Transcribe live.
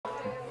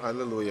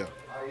Hallelujah.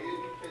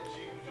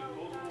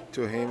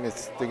 To him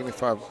it's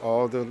dignified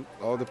all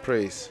the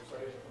praise.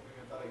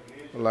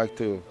 I'd like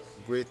to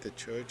greet the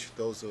church,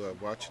 those who are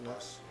watching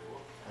us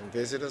and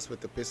visit us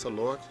with the peace of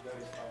the Lord.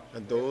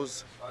 And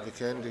those who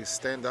can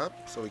stand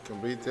up so we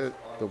can read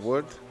the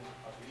word.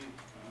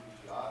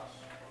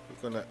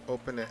 We're going to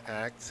open in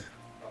Acts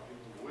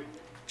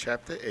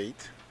chapter 8,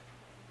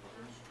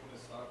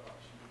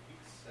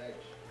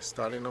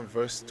 starting on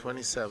verse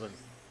 27.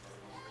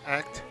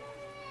 Act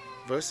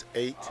verse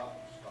 8,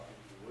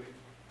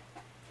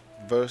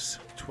 verse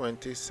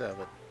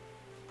 27.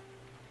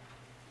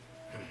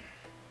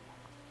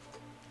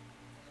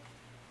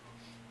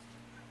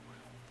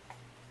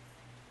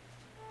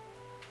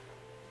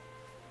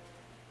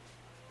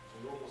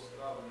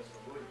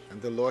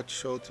 And the Lord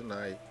showed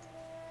tonight,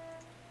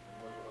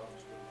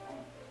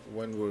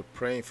 when we were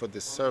praying for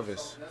this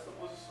service,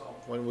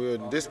 when we were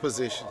in this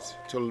position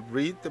to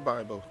read the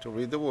Bible, to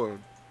read the Word,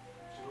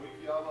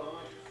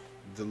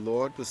 the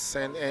Lord will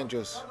send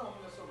angels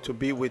to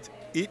be with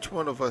each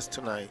one of us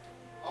tonight.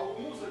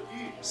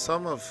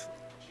 Some of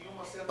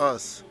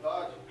us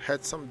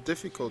had some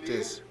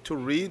difficulties to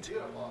read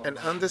and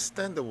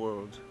understand the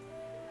Word.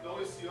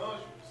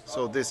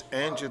 So this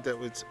angel that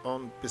was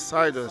on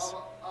beside us,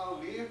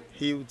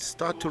 he would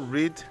start to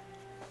read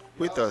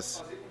with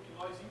us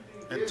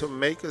and to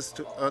make us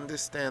to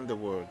understand the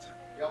Word.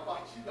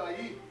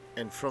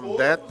 And from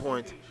that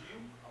point,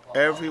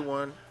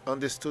 everyone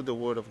understood the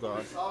Word of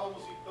God.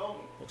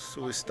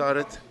 So we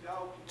started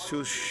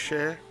to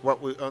share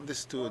what we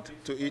understood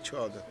to each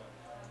other.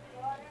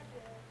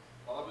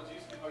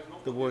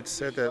 The Word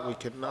said that we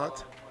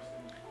cannot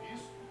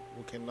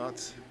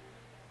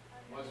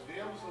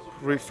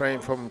refrain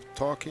from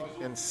talking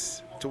and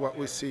to what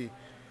we see,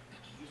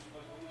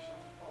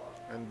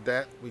 and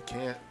that we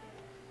can't.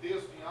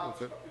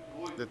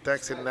 The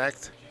text in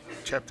Acts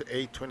chapter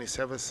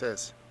 8:27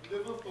 says,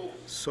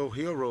 "So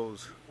he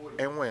arose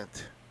and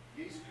went,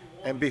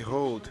 and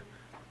behold,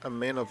 a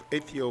man of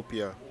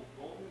Ethiopia,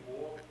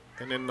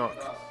 and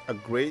Enoch, a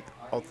great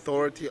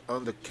authority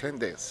under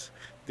Candace,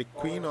 the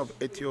queen of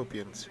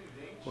Ethiopians,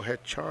 who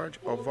had charge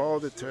of all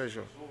the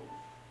treasure,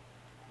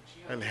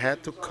 and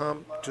had to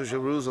come to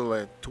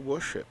Jerusalem to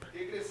worship,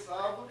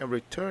 and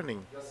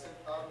returning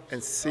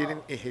and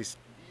sitting in his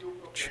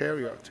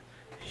chariot,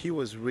 he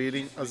was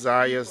reading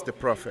Isaiah the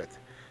prophet.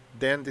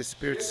 Then the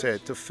Spirit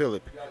said to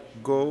Philip,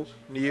 'Go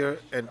near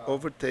and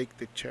overtake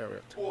the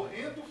chariot.'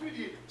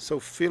 So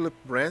Philip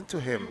ran to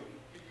him,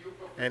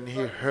 and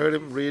he heard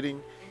him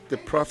reading the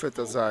prophet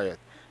Isaiah,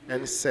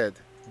 and said,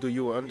 'Do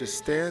you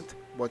understand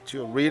what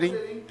you're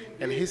reading?'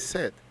 And he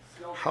said,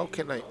 'How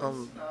can I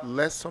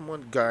unless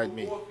someone guide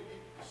me?'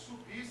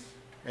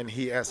 And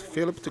he asked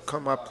Philip to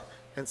come up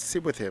and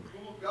sit with him.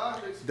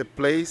 The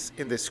place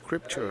in the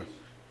scripture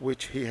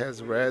which he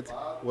has read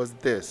was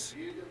this: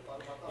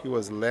 he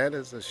was led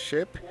as a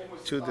sheep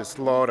to the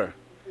slaughter,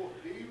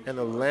 and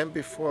a lamb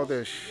before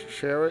the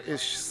shearer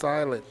is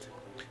silent.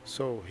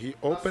 So he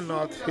opened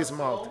not his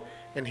mouth.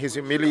 In his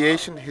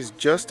humiliation his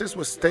justice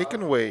was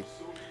taken away.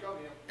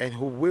 And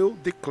who will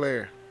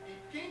declare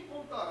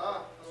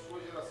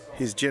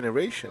his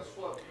generation?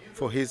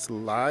 For his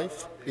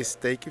life is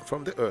taken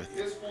from the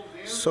earth.'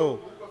 So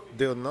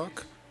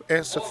Enoch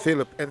answered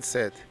Philip and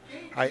said,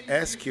 'I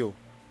ask you,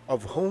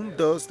 of whom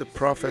does the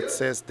prophet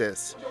says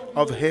this?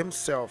 Of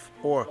himself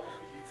or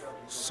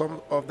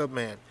some other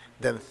man?'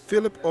 Then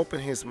Philip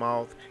opened his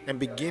mouth, and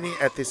beginning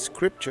at the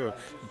scripture,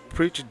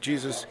 preached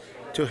Jesus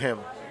to him."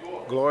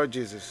 Glory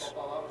Jesus.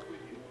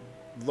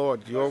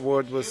 Lord, your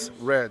word was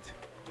read.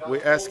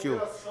 We ask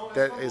you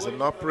that is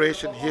an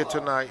operation here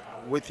tonight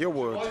with your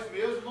word.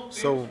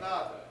 So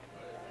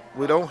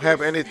we don't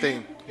have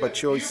anything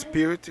but your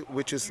Spirit,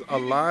 which is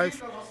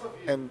alive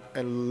and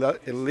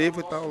live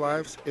with our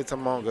lives. It's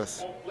among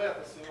us.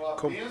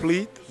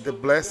 Complete the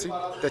blessing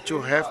that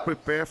you have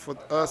prepared for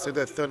us in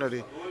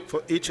eternity,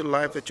 for each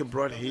life that you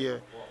brought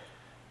here.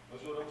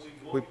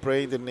 We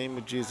pray in the name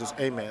of Jesus.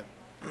 Amen.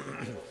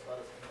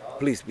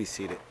 Please be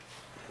seated.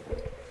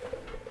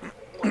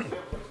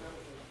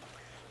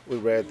 We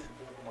read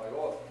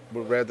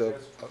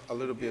a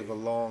little bit of a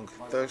long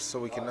thirst so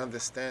we can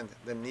understand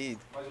the need.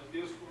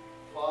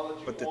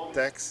 But the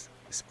text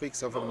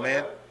speaks of a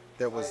man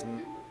that was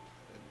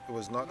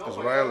not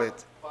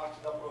Israelite.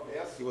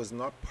 He was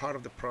not part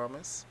of the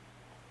promise.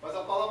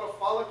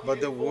 But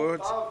the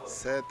word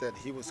said that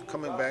he was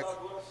coming back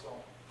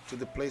to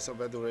the place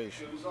of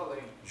adoration,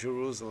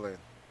 Jerusalem,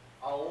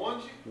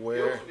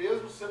 where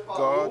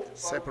God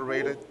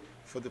separated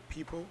for the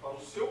people,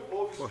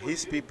 for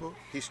his people,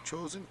 his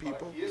chosen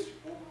people,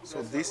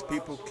 so these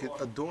people could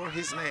adore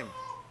his name.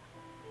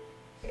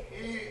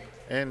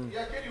 And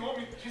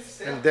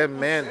that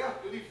man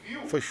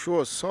for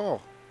sure saw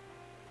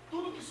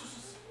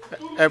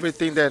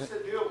everything that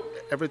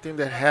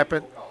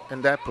happened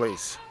in that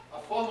place.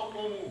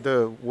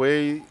 The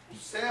way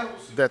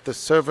that the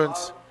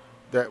servants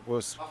that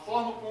was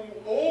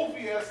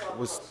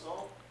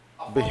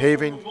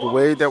behaving, the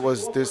way that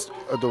was this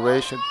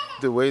adoration,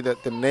 the way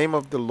that the name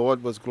of the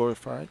Lord was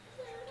glorified.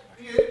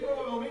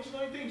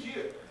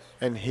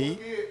 And he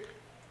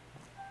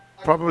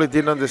probably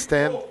didn't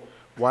understand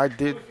why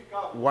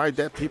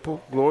that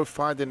people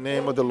glorify the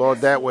name of the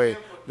Lord that way.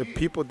 The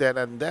people that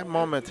at that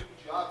moment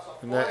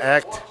in the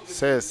act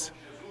says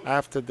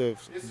after the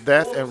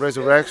death and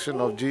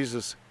resurrection of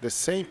Jesus, the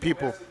same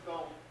people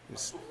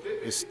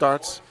it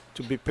starts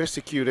to be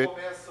persecuted.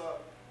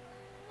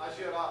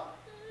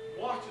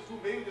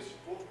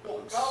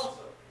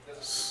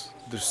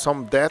 There's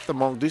some death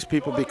among these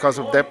people because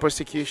of that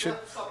persecution.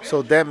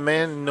 So that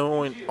man,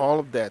 knowing all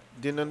of that,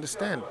 didn't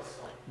understand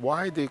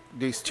why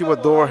they still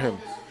adore him.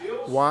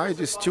 Why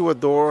they still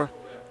adore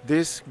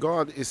this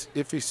God is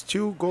if he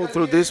still go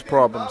through these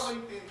problems.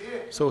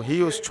 So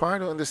he was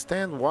trying to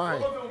understand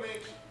why.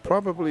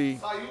 Probably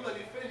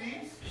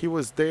he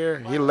was there,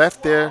 he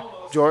left there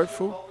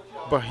joyful,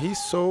 but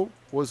his soul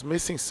was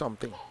missing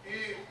something.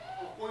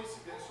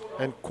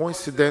 And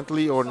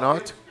coincidentally or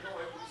not,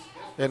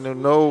 and we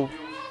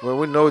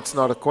know it's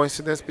not a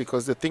coincidence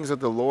because the things of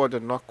the Lord are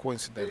not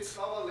coincidence.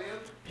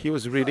 He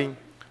was reading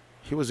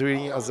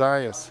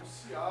Isaiah,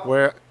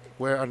 where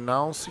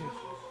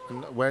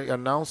it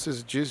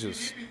announces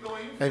Jesus,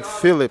 and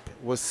Philip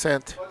was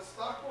sent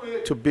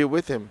to be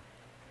with him,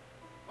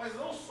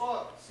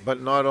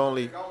 but not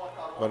only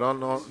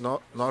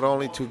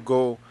to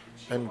go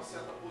and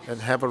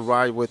have a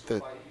ride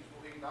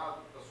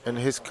in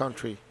his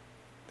country,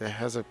 that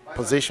has a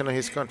position in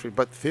his country,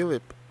 but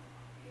Philip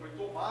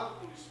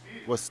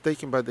was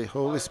taken by the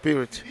Holy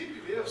Spirit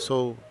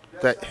so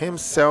that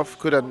himself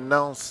could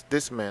announce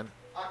this man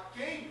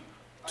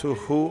to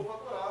who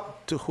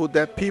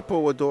that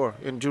people adore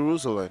in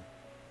Jerusalem.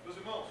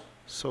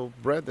 So,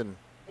 brethren,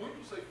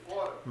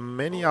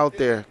 many out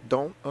there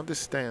don't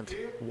understand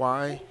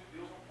why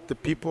the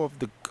people of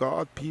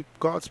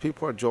God's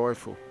people are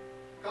joyful.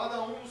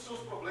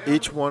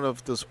 Each one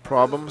of those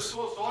problems,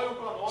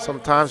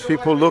 sometimes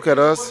people look at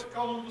us,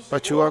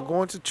 but you are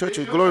going to church,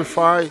 you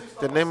glorify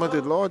the name of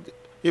the Lord,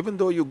 even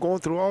though you're going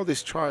through all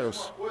these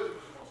trials.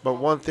 But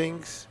one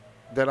thing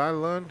that I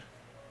learned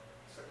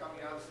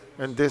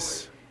in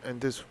this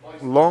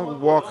long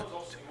walk,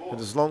 in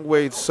this long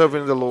way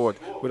serving the Lord,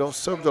 we don't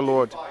serve the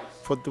Lord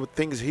for the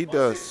things he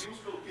does.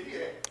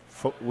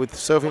 With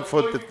serving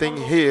for the thing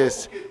he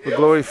is, we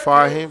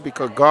glorify him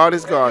because God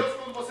is God.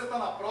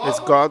 It's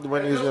God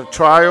when you're in a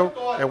trial,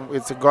 and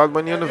it's a God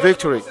when you're in a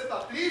victory.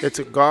 It's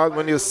a God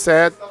when you're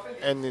sad,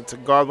 and it's a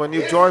God when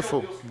you're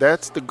joyful.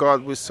 That's the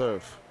God we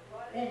serve.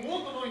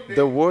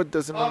 The world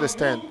doesn't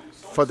understand.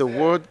 For the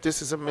world,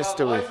 this is a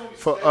mystery.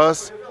 For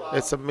us,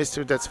 it's a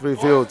mystery that's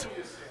revealed.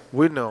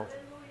 We know.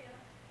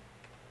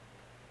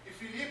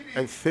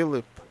 And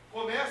Philip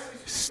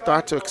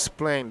starts to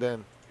explain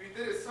then.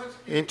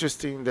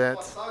 Interesting that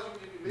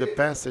the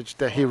passage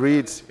that he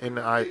reads in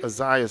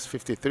Isaiah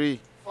 53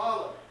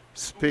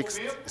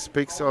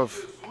 speaks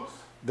of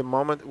the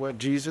moment where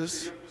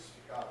Jesus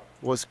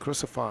was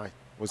crucified,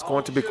 was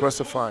going to be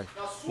crucified,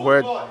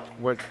 where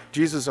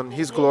Jesus in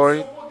his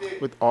glory,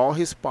 with all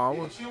his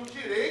power,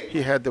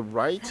 he had the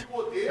right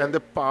and the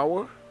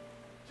power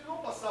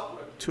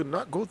to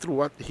not go through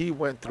what he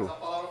went through.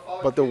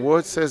 But the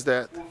word says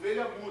that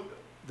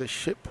the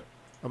ship,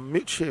 a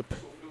mute ship,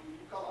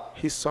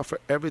 he suffered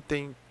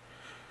everything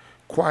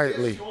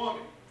quietly.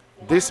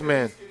 This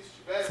man,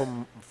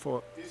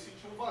 for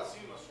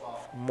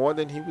more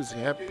than he was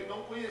happy,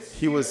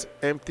 he was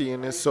empty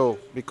in his soul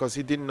because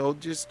he didn't know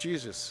just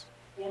Jesus.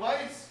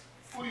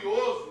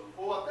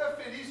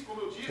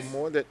 For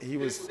more that he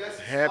was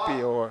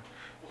happy or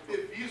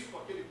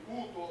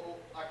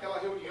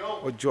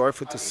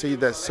joyful to see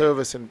that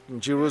service in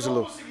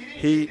Jerusalem,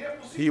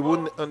 he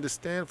wouldn't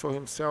understand for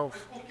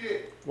himself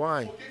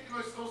why.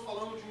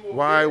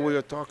 Why we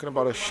are talking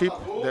about a sheep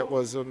that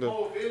was on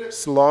the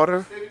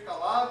slaughter,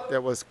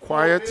 that was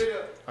quiet,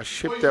 a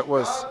sheep that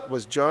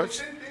was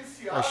judged,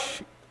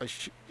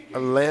 a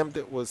lamb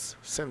that was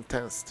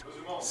sentenced.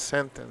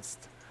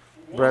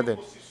 Brethren,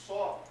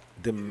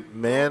 the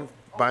man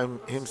by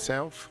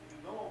himself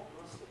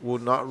will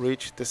not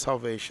reach the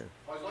salvation.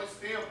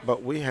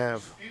 But we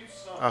have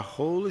a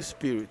Holy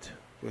Spirit.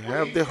 We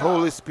have the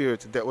Holy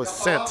Spirit that was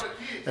sent.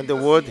 And the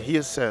word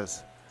here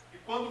says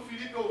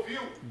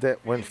that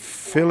when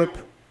Philip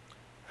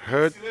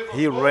heard,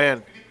 he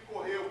ran.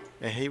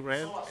 And he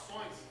ran.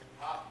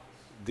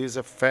 These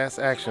are fast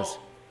actions.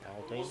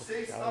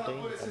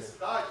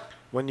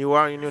 When you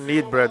are in your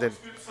need, brethren,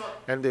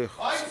 and the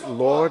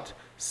Lord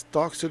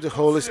talks to the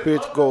Holy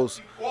Spirit,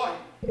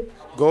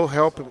 go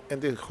help him,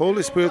 and the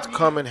Holy Spirit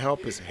come and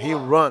help us. He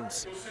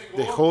runs.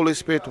 The Holy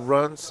Spirit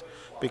runs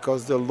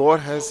because the Lord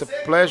has a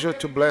pleasure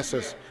to bless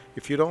us.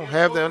 If you don't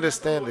have the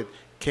understanding,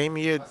 came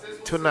here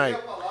tonight.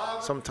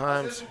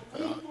 Sometimes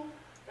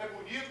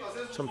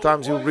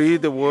you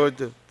read the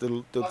word,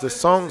 the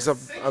songs are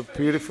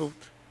beautiful.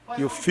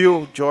 You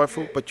feel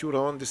joyful, but you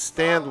don't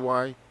understand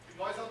why.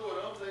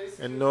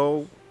 And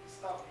know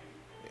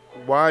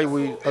why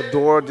we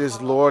adore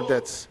this Lord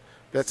that's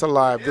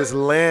alive, this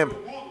Lamb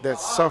that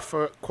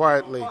suffered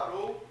quietly.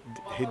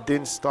 He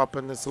didn't stop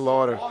in the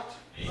slaughter.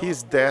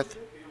 His death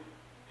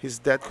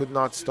could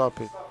not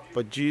stop it.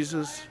 but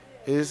Jesus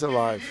is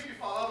alive.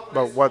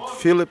 But what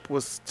Philip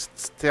was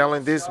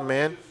telling this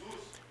man,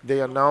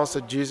 they announced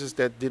a Jesus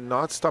that did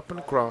not stop on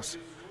the cross,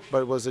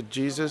 but was a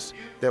Jesus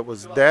that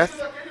was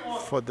death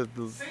for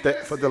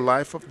the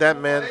life of that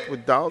man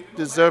without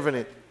deserving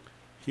it.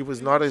 He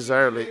was not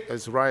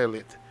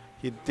Israelite.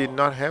 He did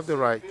not have the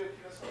right.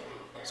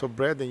 So,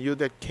 brethren, you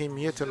that came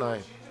here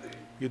tonight,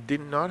 you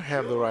did not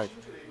have the right.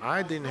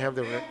 I didn't have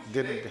the right.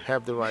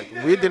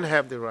 We didn't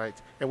have the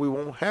right, and we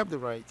won't have the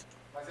right.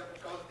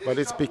 But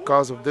it's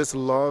because of this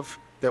love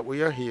that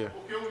we are here.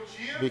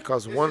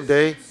 Because one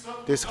day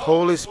this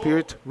Holy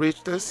Spirit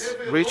reached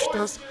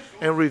us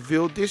and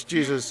revealed this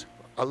Jesus,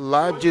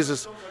 alive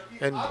Jesus,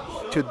 and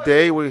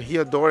today we're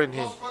here adoring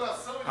him.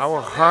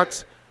 Our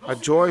hearts are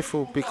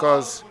joyful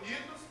because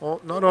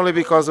not only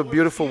because of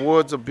beautiful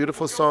words or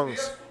beautiful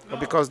songs, or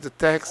because the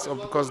text or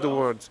because the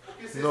words.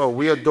 No,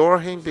 we adore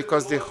him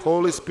because the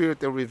Holy Spirit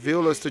that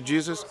revealed us to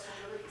Jesus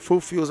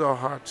fulfills our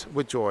hearts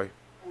with joy.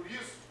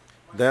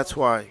 That's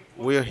why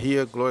we're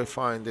here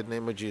glorifying the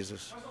name of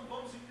Jesus.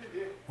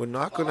 We're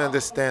not going to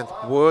understand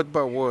word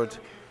by word.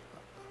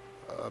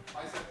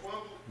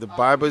 The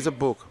Bible is a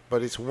book,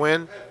 but it's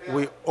when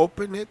we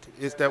open it,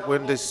 is that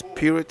when the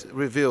Spirit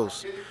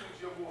reveals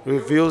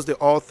the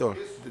author,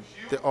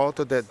 the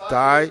author that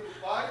died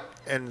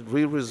and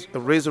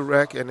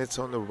resurrect, and it's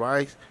on the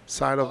right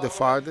side of the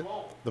Father.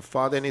 The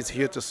Father, and is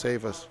here to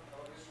save us.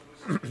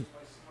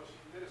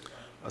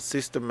 A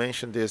sister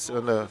mentioned this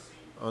on the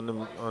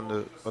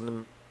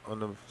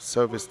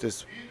service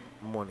this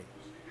morning.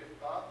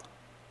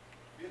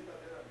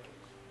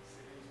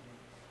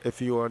 If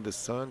you are the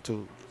Son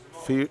to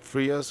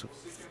free us,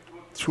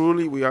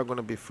 truly we are going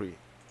to be free.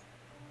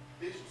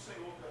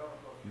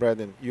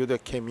 Brethren, you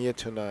that came here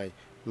tonight,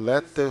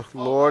 let the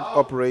Lord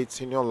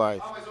operate in your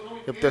life.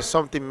 If there's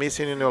something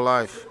missing in your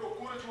life,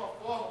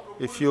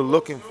 if you're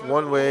looking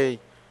one way,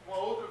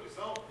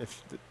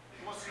 if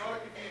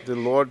the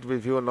Lord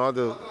reveal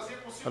another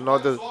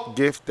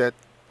gift, that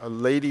a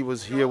lady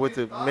was here with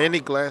many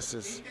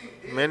glasses,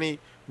 many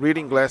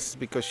reading glasses,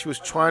 because she was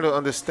trying to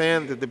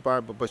understand the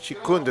Bible, but she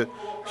couldn't.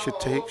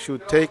 She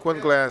would take one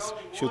glass,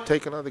 she would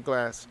take another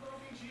glass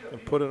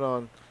and put it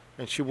on,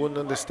 and she wouldn't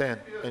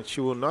understand, and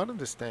she will not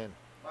understand.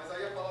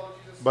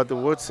 But the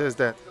word says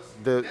that,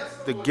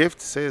 the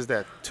gift says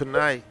that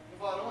tonight,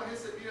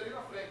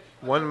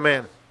 one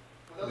man,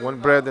 one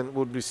brethren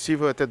would receive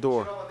her at the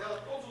door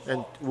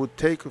and would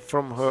take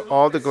from her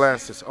all the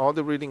glasses, all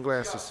the reading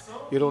glasses.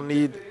 You don't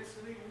need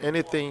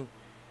anything,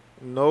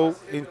 no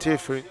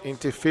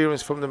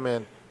interference from the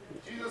man.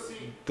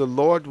 The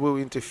Lord will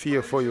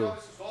interfere for you.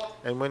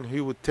 And when he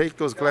would take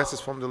those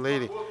glasses from the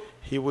lady,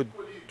 he would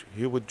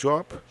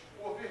drop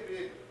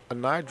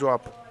an eye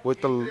drop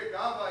with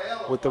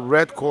a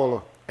red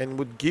collar, and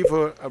would give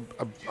her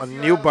a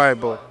new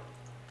Bible,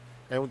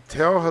 and would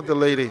tell her, the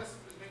lady,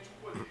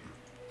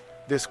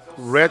 this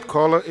red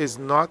collar is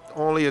not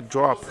only a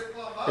drop,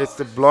 it's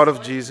the blood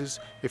of Jesus.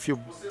 If you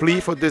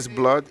plead for this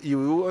blood, you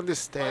will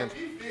understand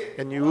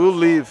and you will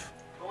live.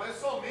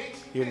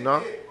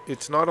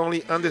 It's not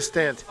only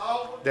understand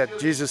that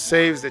Jesus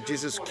saves, that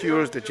Jesus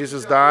cures, that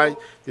Jesus died,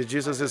 that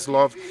Jesus is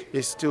love.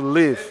 It's to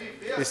live.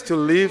 It's to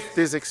live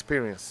this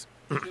experience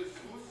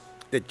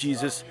that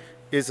Jesus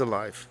is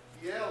alive.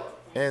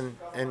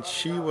 And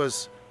she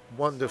was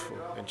wonderful,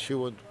 and she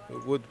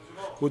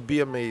would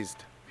be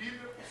amazed.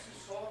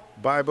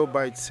 Bible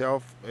by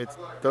itself, it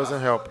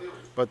doesn't help.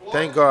 But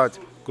thank God,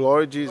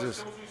 glory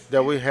Jesus,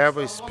 that we have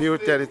a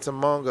Spirit that it's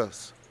among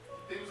us,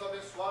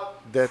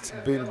 that's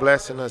been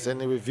blessing us,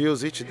 and He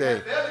reveals each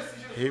day.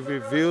 He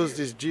reveals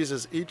this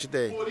Jesus each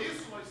day.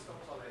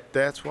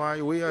 That's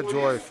why we are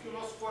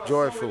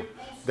joyful.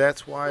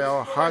 That's why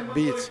our heart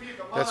beats.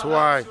 That's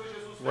why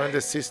when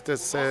the sister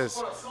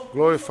says,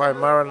 glorify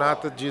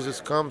Maranatha,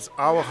 Jesus comes,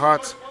 our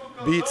hearts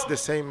beats the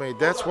same way.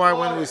 That's why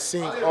when we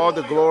sing all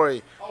the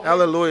glory,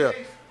 hallelujah,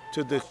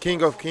 to the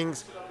King of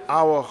Kings,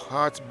 our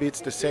hearts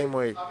beats the same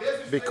way.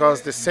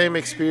 Because the same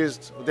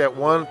experience that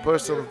one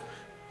person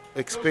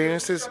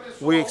experiences,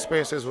 we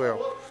experience as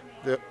well.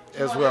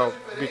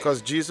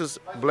 Because Jesus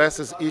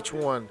blesses each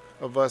one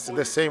of us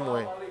the same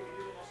way.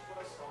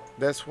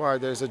 That's why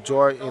there's a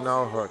joy in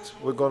our hearts.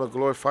 We're going to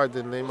glorify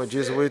the name of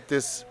Jesus with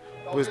this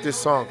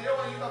song.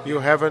 You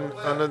haven't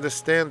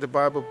understand the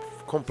Bible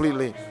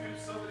completely,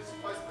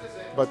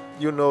 but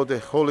you know the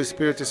Holy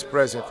Spirit is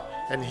present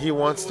and He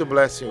wants to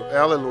bless you.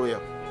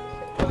 Hallelujah.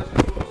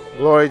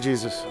 Glory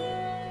Jesus.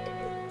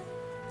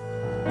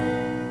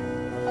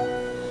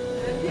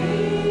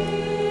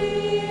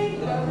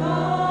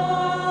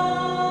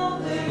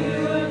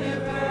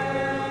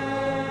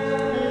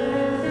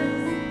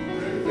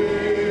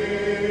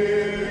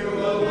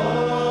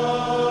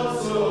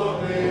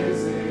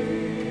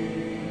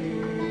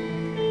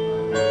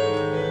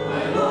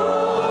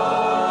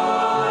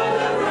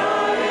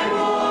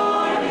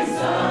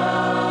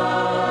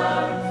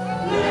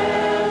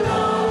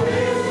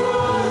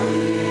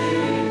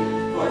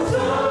 For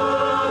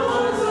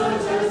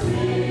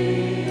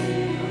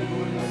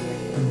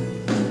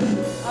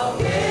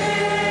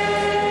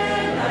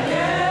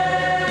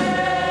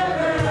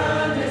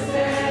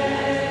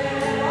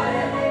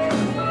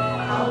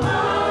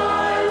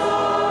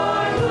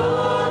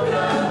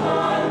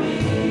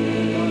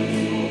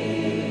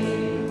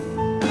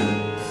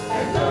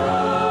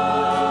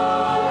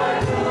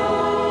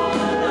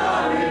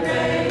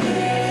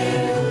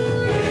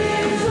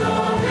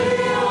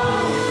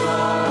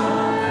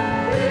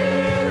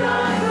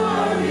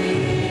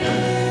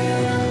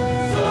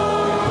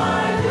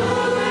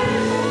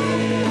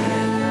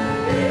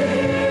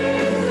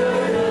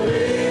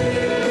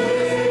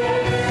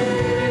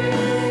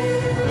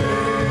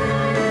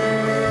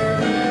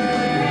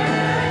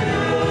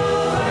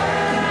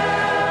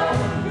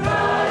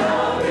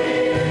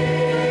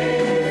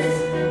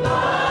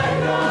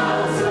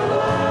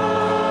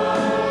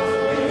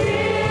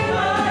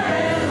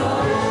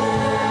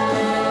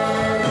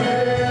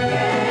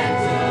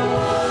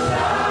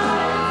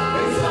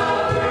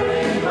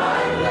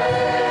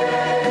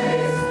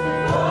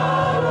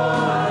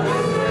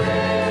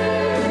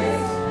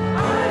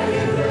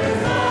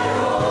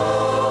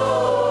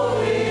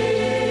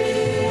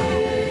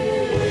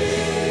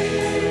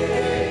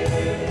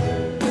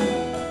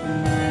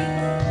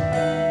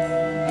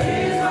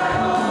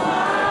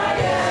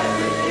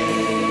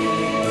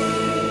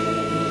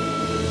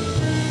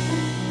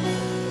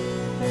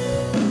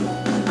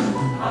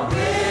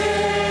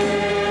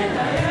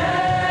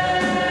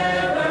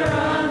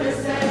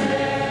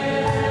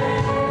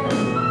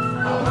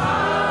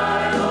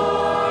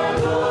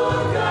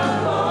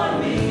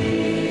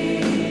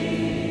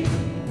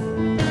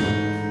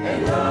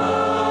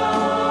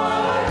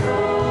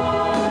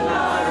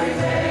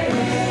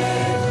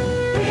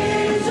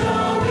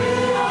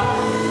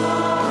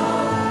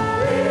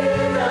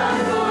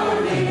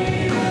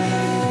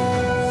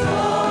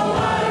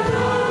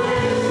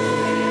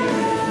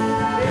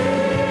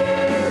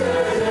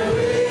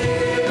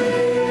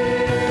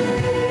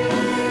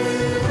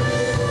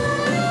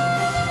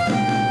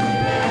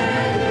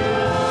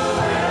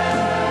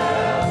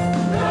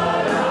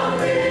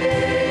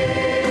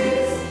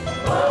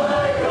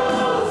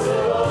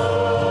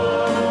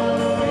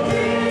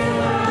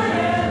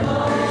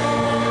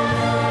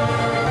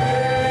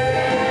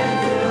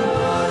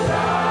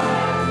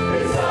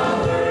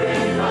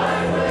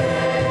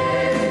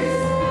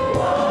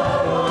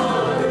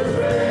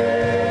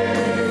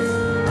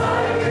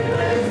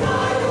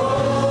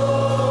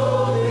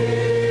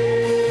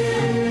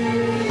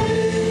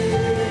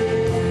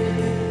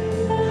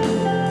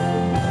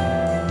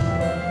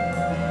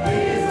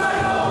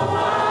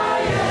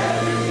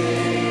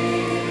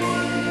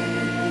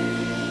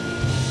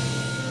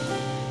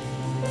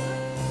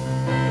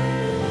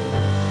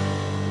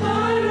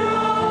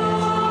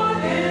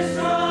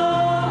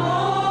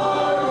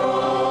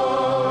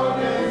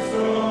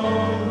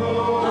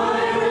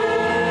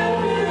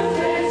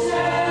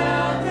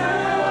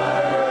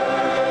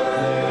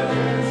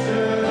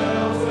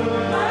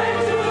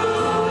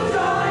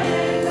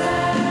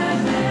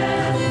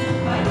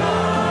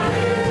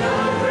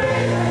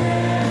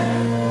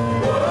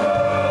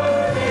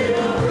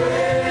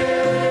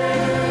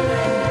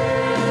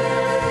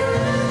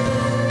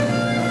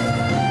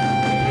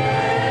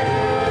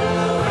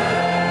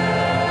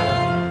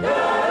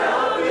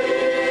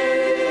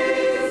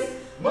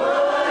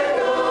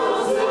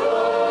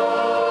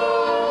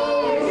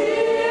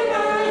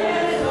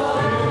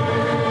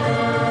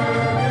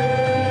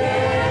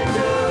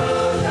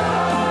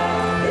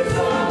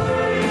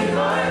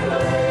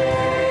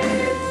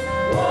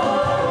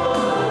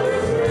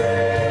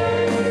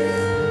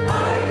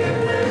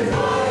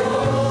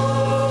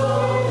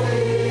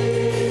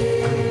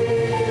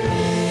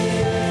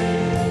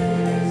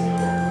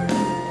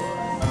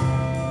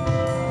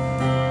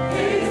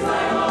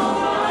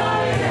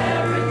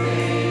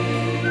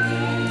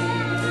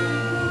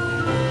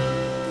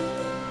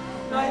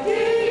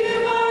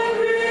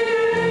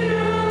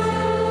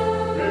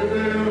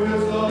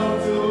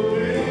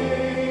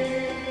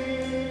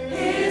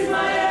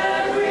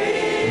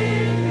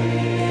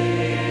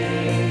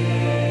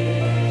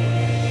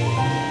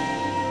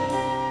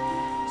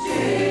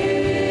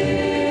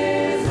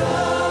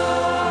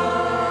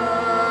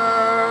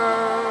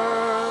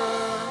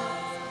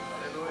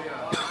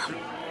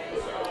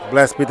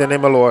Blessed be the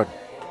name of the Lord.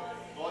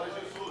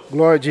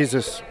 Glory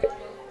Jesus.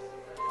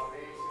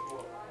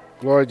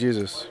 Glory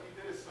Jesus.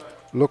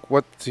 Look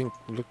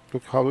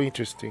look how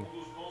interesting.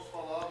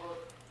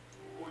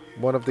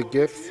 One of the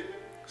gifts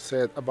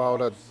said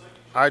about a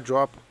eye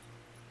drop,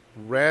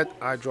 red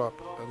eye drop,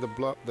 and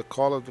the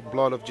call of the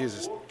blood of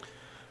Jesus.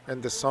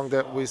 And the song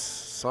that we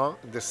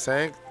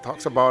sang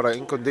talks about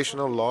an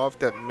unconditional love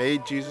that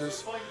made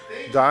Jesus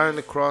die on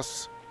the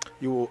cross.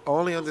 You will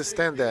only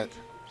understand that.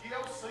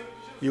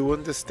 You will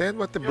understand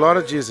what the blood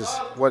of Jesus,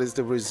 what is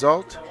the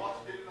result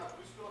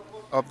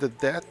of the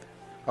death,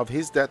 of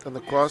his death on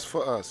the cross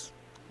for us.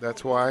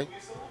 That's why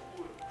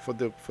for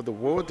the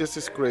world this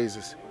is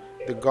crazy.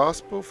 The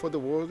gospel for the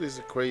world is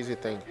a crazy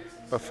thing.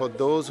 But for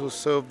those who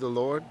serve the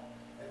Lord,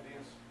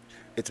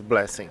 it's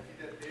blessing.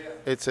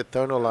 It's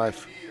eternal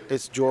life.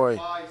 It's joy.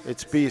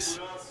 It's peace.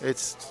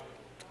 It's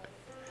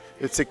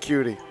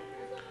security.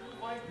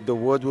 The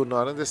world will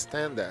not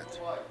understand that.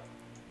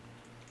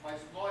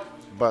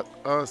 But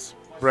us,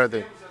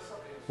 brethren,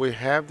 we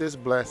have this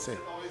blessing.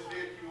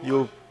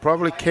 You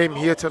probably came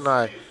here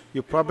tonight.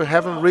 You probably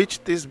haven't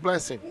reached this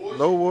blessing.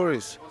 No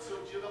worries.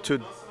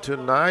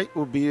 Tonight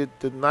will be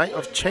the night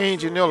of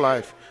change in your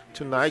life.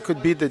 Tonight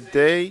could be the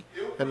day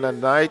and the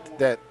night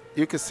that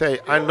you can say,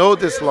 I know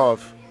this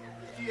love.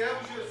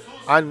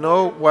 I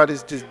know what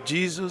is this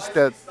Jesus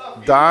that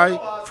died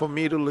for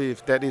me to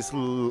live, that is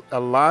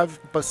alive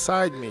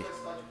beside me.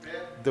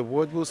 The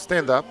word will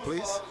stand up,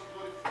 please.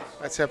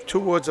 Let's have 2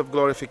 words of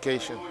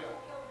glorification.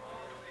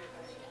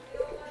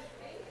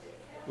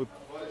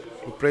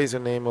 We praise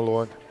your name, O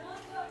Lord,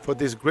 for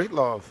this great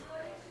love.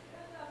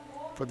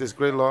 For this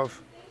great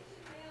love.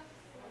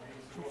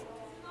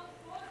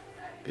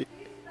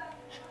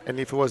 And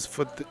if it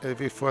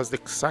was the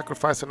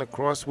sacrifice on the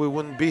cross, we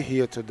wouldn't be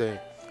here today.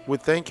 We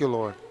thank you,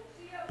 Lord,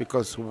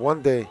 because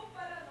one day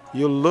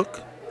you look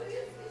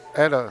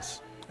at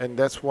us, and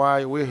that's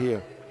why we're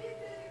here.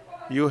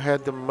 You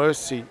had the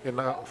mercy in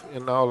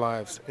our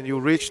lives, and you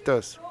reached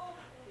us.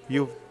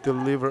 You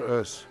delivered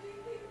us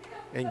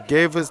and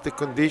gave us the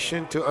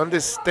condition to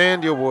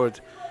understand your word,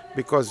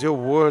 because your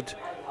word,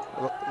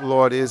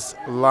 Lord, is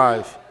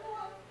alive.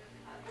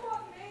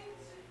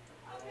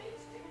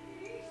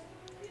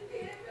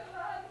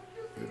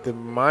 The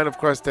mind of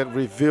Christ that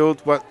revealed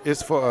what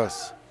is for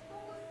us.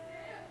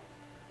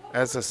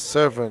 As a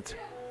servant,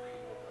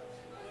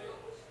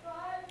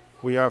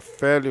 we are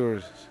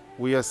failures,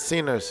 we are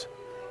sinners,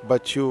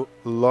 but you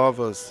love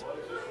us.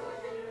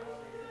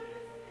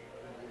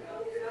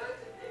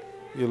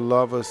 You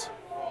love us.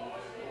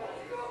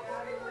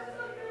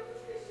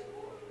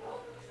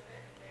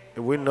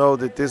 And we know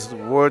that this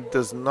word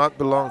does not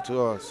belong to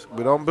us.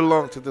 We don't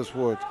belong to this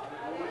word.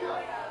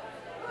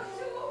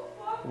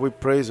 We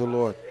praise the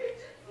Lord.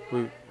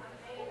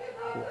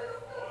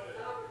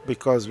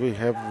 Because we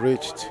have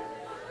reached.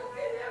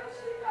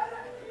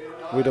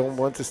 We don't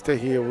want to stay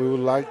here.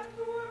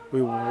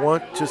 We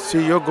want to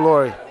see your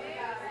glory.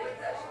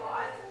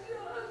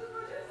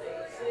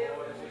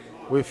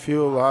 We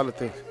feel a lot of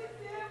things.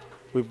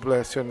 We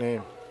bless your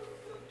name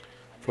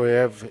for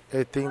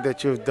everything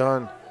that you've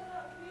done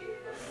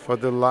for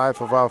the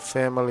life of our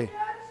family,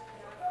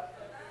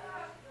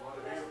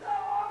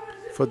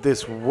 for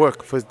this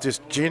work, for this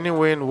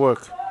genuine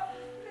work.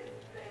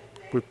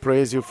 We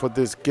praise you for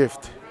this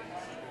gift.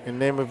 In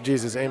the name of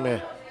Jesus, amen.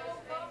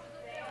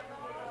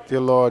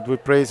 Dear Lord, we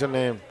praise your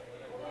name.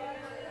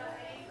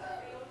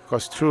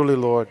 Because truly,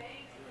 Lord,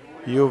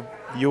 you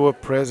are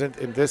present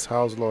in this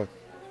house, Lord.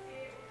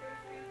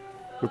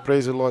 We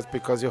praise you, Lord,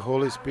 because your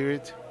Holy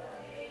Spirit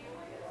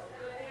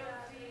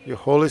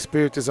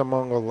is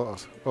among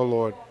us, oh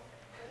Lord.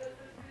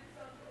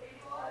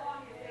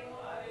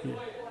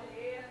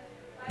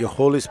 Your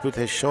Holy Spirit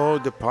has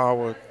shown the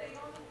power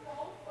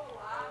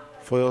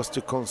for us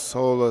to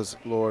console us,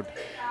 Lord.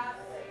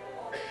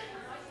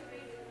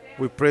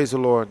 We praise the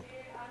Lord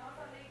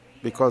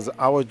because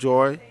our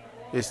joy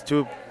is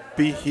to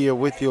be here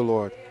with you,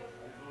 Lord.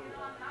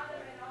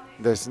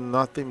 There's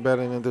nothing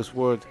better in this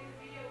world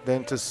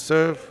than to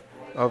serve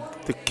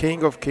of the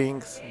King of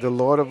Kings, the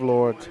Lord of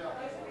Lords.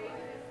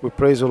 We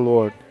praise the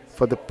Lord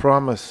for the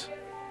promise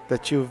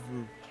that you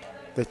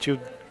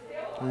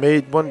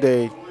made one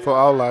day for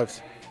our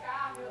lives.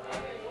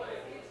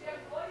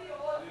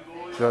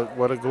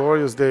 What a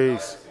glorious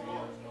days.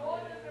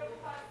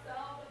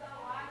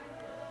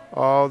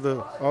 All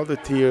the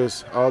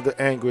tears, all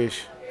the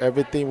anguish,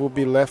 everything will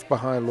be left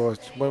behind, Lord,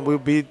 when we'll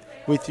be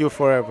with you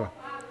forever.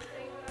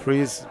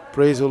 Praise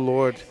the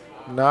Lord,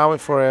 now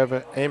and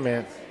forever.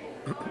 Amen.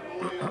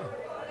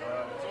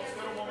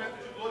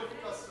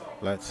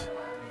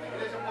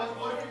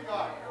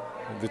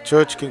 The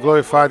church can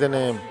glorify the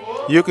name.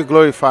 You can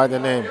glorify the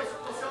name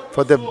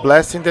for the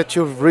blessing that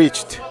you've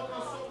reached.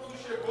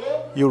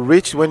 You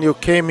reached when you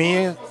came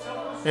here.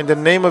 In the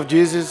name of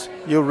Jesus,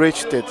 you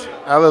reached it.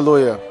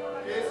 Hallelujah.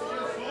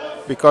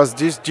 Because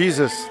this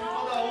Jesus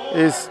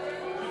is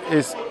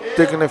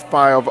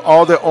dignified of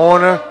all the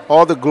honor,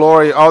 all the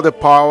glory, all the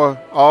power,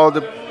 all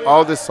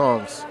the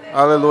songs.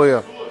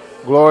 Hallelujah.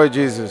 Glory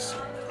Jesus.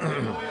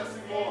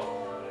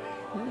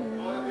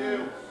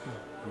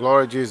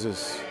 Glory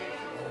Jesus.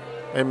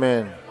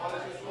 Amen.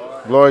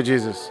 Glory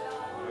Jesus.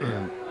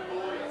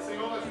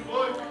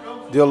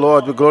 Dear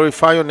Lord, we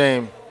glorify your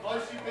name.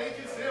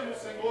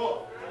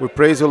 We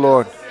praise you,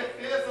 Lord,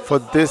 for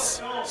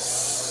this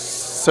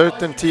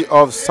certainty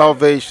of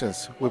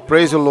salvations. We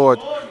praise you, Lord,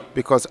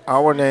 because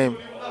our name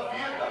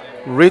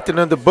written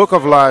in the book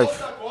of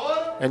life.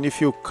 And if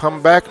you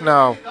come back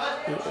now,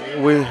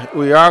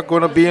 we are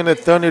going to be in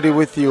eternity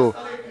with you.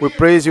 We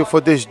praise you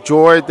for this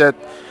joy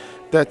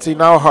that's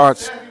in our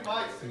hearts.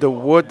 The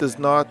word does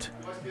not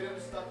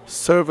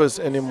serve us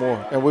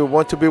anymore, and we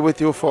want to be with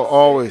you for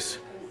always.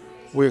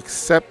 We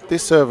accept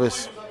this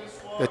service,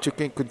 that you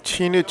can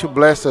continue to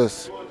bless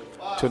us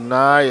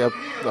tonight,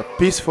 a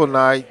peaceful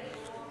night,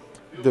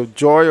 the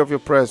joy of your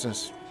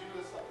presence.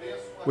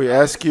 We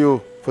ask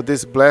you for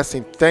this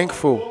blessing,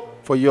 thankful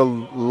for your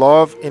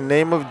love. In the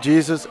name of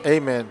Jesus,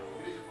 amen.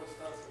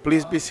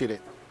 Please be seated.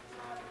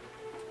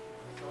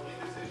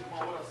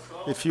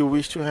 If you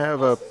wish to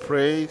have a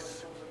praise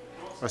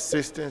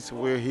assistance,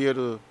 we're here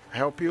to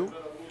help you.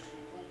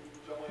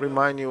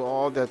 Remind you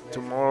all that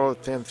tomorrow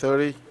at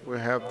 10:30 we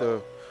have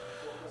the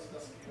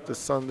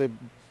Sunday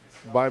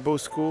Bible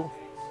School.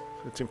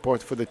 It's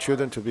important for the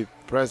children to be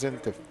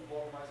present.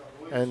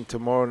 And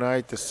tomorrow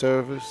night the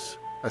service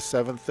at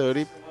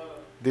 7:30.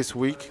 This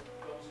week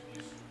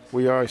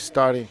we are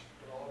starting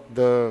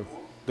the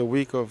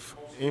week of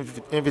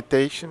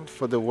invitation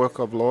for the work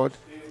of Lord.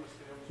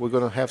 We're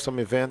going to have some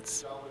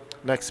events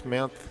next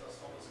month.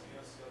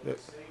 The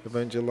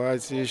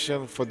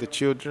evangelization for the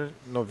children.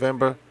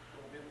 November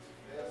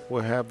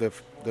we'll have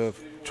the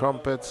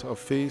trumpets of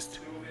feast.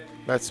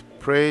 Let's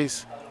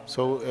praise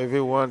so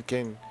everyone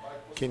can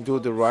do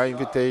the right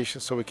invitation,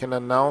 so we can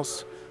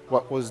announce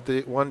what was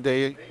the one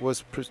day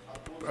was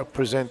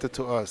presented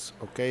to us.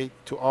 Okay,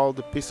 to all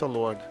the peace of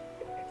Lord.